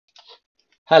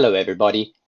Hello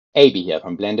everybody, AB here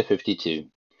from Blender52.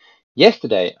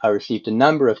 Yesterday I received a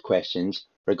number of questions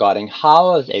regarding how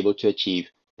I was able to achieve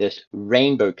this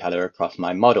rainbow color across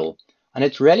my model, and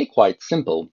it's really quite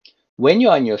simple. When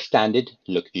you're in your standard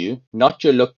look view, not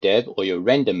your look dev or your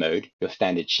render mode, your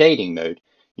standard shading mode,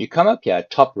 you come up here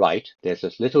top right, there's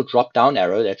this little drop down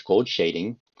arrow that's called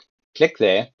shading. Click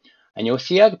there and you'll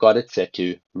see I've got it set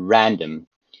to random.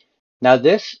 Now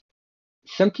this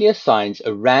simply assigns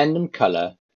a random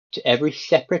color to every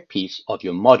separate piece of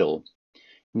your model.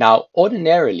 Now,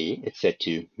 ordinarily, it's set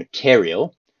to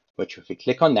material, which if we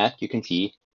click on that, you can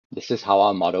see this is how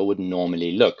our model would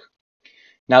normally look.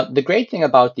 Now, the great thing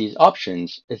about these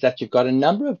options is that you've got a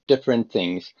number of different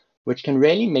things which can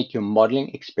really make your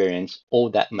modeling experience all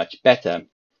that much better.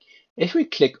 If we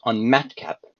click on matte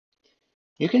cap,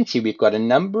 you can see we've got a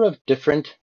number of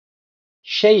different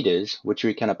shaders which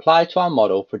we can apply to our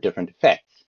model for different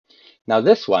effects. Now,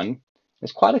 this one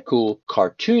is quite a cool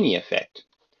cartoony effect.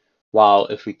 While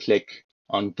if we click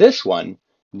on this one,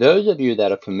 those of you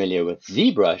that are familiar with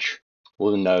ZBrush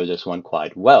will know this one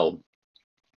quite well.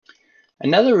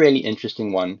 Another really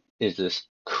interesting one is this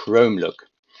chrome look.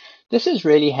 This is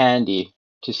really handy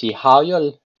to see how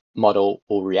your model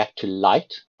will react to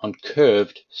light on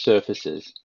curved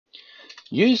surfaces.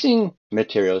 Using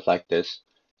materials like this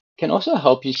can also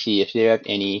help you see if you have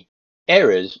any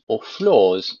errors or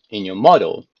flaws in your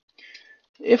model.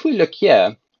 If we look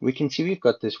here, we can see we've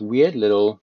got this weird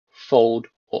little fold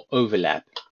or overlap.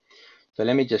 So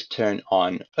let me just turn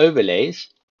on overlays.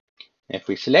 If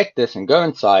we select this and go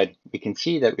inside, we can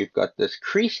see that we've got this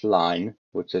crease line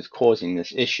which is causing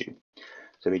this issue.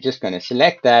 So we're just going to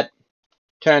select that,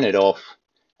 turn it off,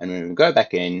 and when we go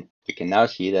back in, we can now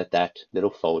see that that little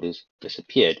fold has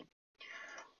disappeared.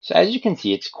 So as you can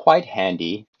see, it's quite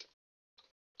handy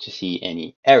to see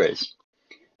any errors.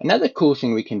 Another cool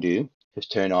thing we can do is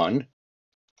turn on,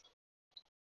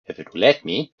 if it will let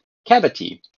me,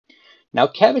 cavity. Now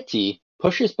cavity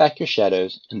pushes back your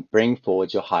shadows and brings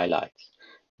forward your highlights.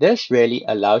 This really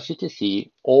allows you to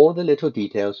see all the little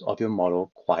details of your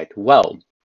model quite well.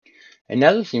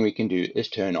 Another thing we can do is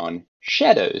turn on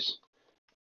shadows.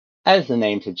 As the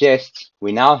name suggests,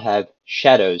 we now have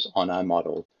shadows on our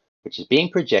model, which is being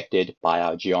projected by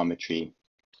our geometry.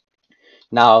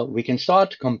 Now we can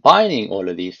start combining all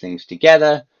of these things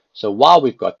together. So while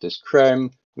we've got this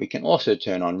chrome, we can also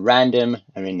turn on random,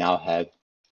 and we now have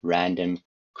random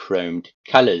chromed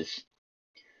colors.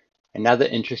 Another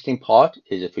interesting part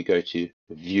is if we go to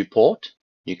Viewport,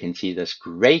 you can see this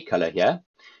gray color here.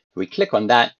 If we click on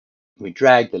that, we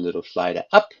drag the little slider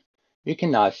up, you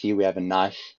can now see we have a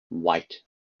nice white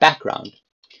background.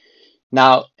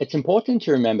 Now, it's important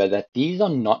to remember that these are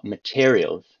not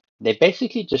materials. They're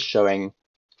basically just showing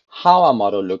how our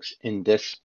model looks in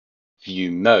this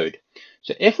view mode.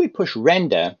 So if we push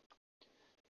render,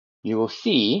 you will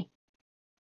see,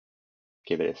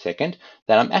 give it a second,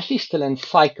 that I'm actually still in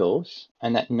cycles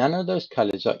and that none of those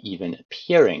colors are even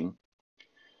appearing.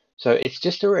 So it's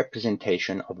just a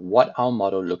representation of what our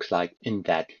model looks like in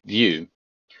that view.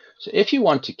 So if you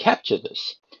want to capture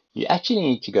this, you actually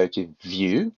need to go to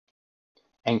View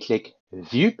and click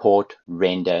Viewport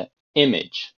Render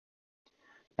Image.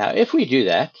 Now if we do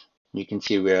that, you can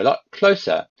see we're a lot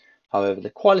closer. However, the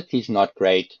quality is not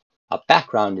great, our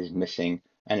background is missing,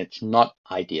 and it's not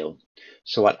ideal.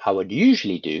 So what I would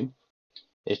usually do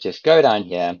is just go down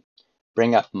here,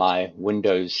 bring up my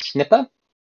Windows snipper,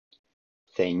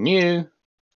 say New,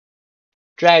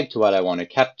 drag to what I want to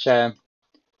capture,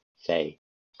 say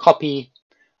Copy,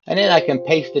 and then I can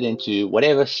paste it into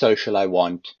whatever social I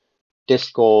want,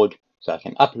 Discord, so I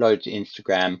can upload to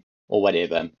Instagram or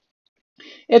whatever.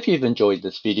 If you've enjoyed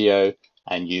this video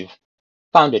and you've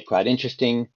found it quite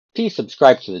interesting, please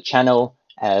subscribe to the channel,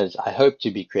 as I hope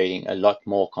to be creating a lot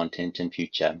more content in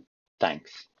future.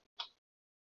 Thanks.